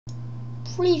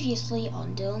Previously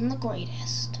on Dylan the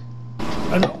Greatest.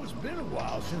 I know it's been a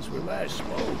while since we last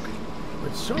spoke,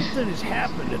 but something has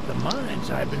happened at the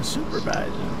mines I've been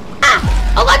supervising.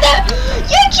 Ah! Oh my god!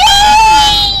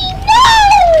 Eugene!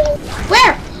 No!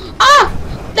 Where? Ah!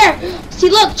 There! See,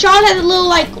 look, Charles has a little,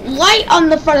 like, light on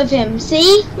the front of him.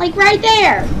 See? Like, right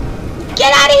there.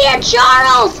 Get out of here,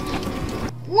 Charles!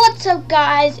 What's up,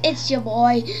 guys? It's your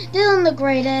boy, Dylan the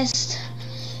Greatest.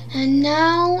 And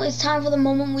now it's time for the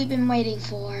moment we've been waiting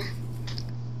for.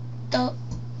 The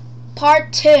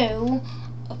part 2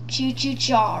 of Choo Choo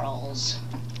Charles.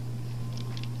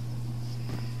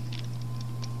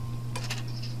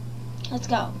 Let's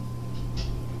go.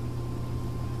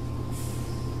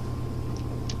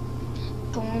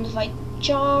 Going to fight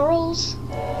Charles.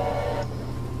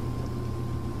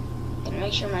 Gonna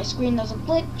make sure my screen doesn't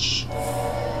glitch.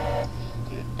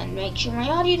 And make sure my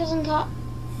audio doesn't cut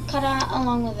out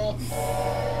along with it.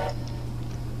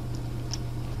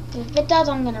 If it does,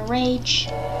 I'm gonna rage.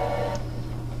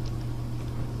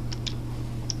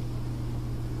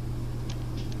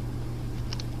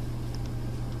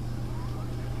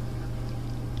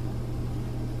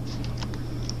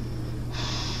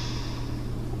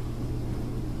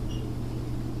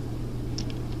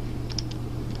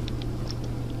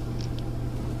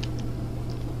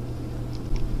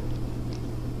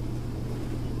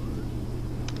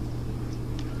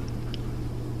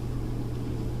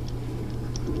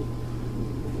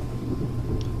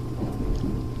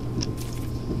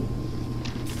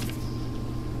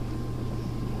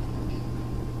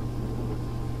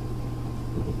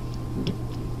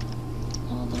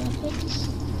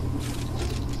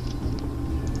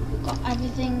 Got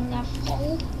everything I've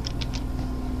full.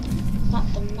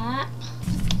 Got the map.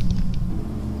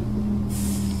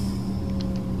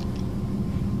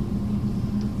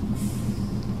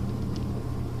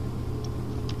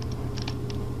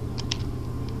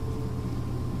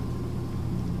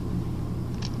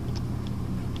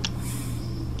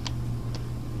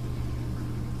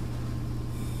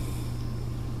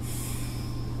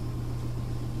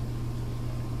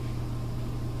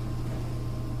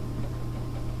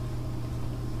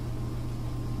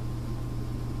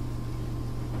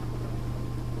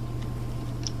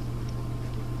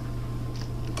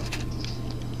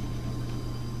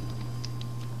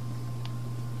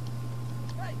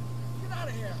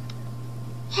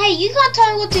 Hey, you can't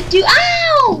tell me what to do.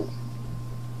 Ow!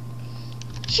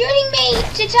 Shooting me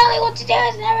to tell me what to do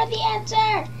is never the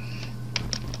answer.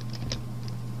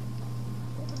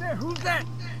 Over there, who's that?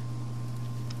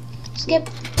 Skip.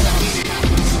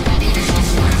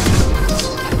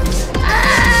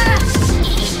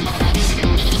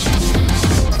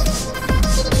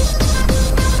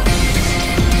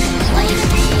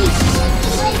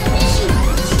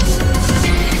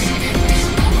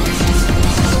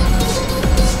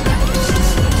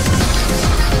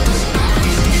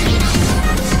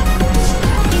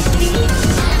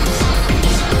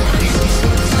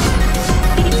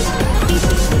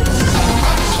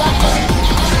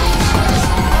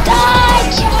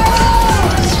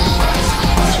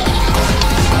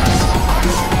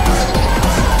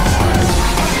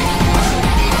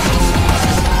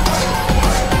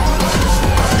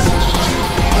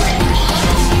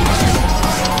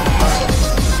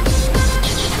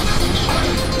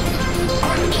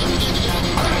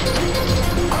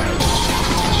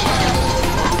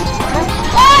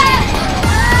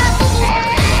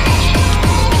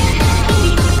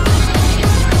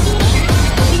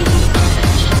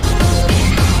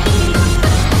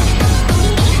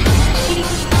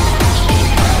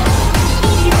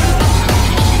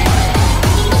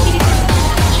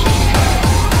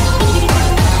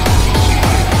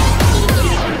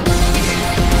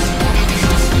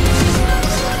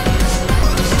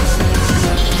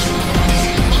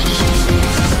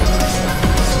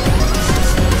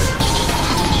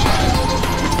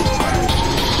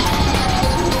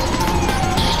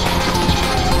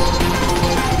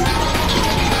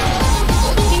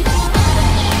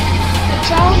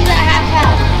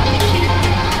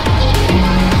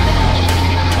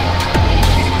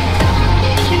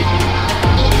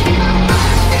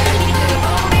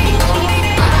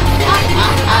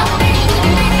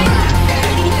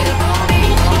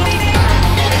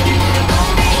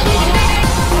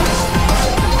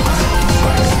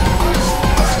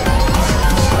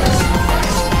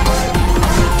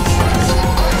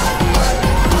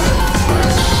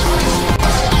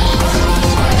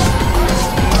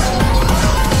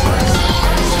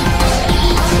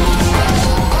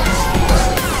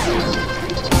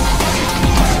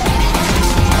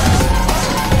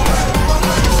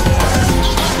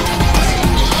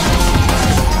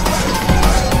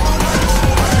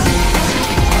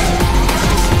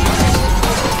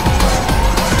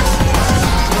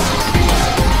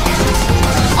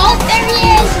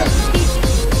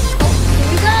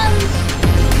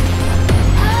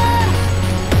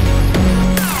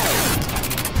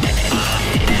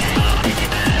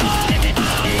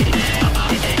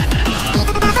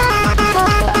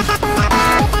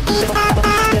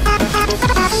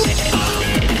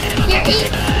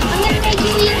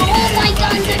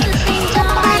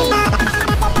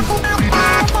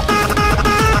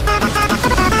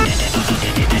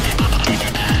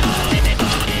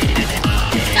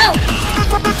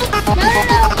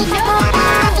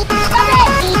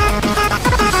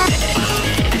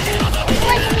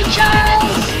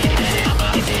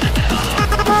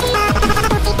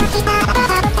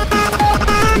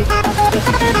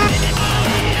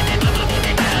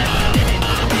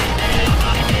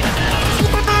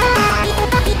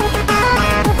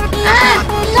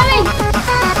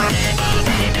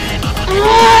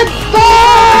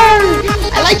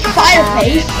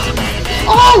 fireplace.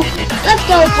 Oh, let's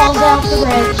go, falls off the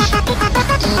bridge.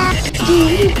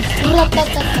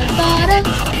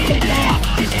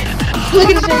 Look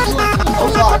at his face, look.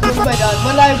 Oh god, what have I done?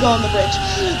 When did I go on the bridge?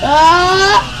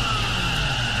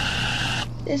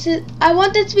 I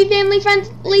want this to be family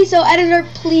friendly, so editor,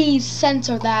 please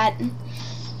censor that.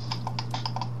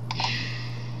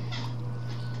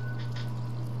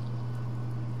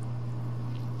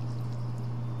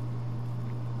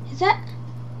 Is that?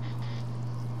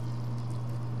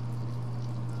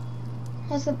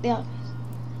 What's up the other?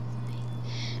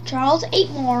 Charles ate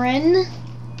Warren.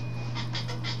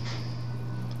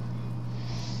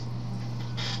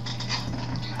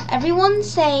 Everyone's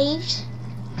saved.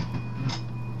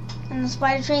 And the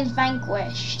spider train's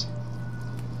vanquished.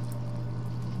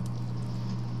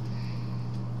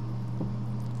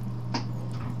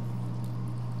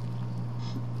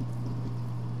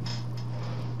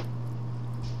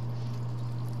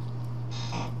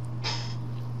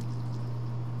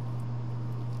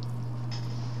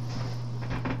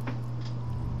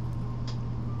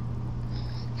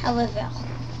 However,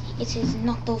 it is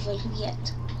not over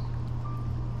yet.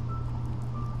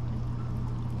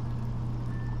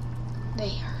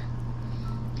 There.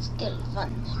 Still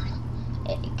one more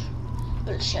egg.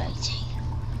 Bullshit.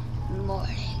 More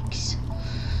eggs.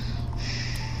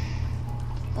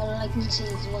 All I can see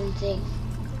is one thing.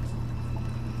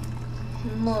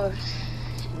 More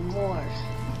and more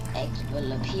eggs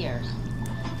will appear.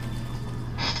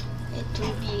 It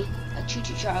will be a Choo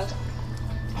Choo Charles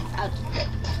outbreak.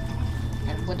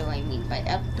 And what do I mean by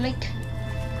outbreak?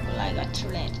 Well, I got to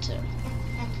lantern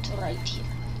to right here.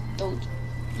 Those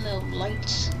little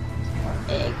lights are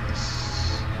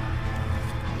eggs.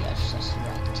 Yes, that's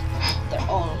right. They're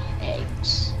all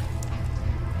eggs.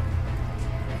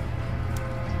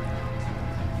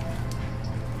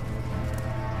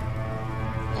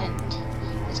 And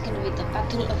it's gonna be the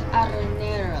Battle of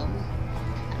Arenarum.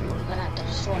 And we're gonna have to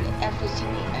destroy every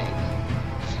single egg.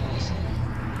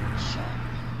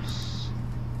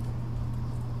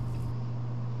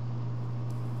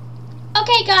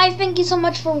 Okay guys, thank you so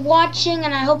much for watching,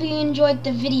 and I hope you enjoyed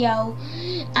the video.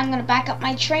 I'm gonna back up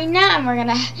my train now, and we're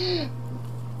gonna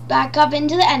back up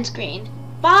into the end screen.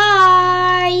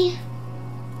 Bye!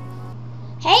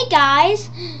 Hey guys!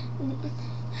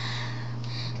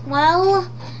 Well,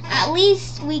 at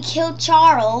least we killed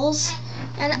Charles.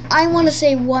 And I want to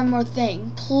say one more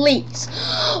thing, please.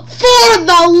 For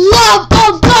the love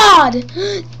of God,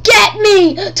 get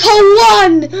me to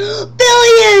 1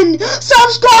 billion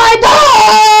subscribers!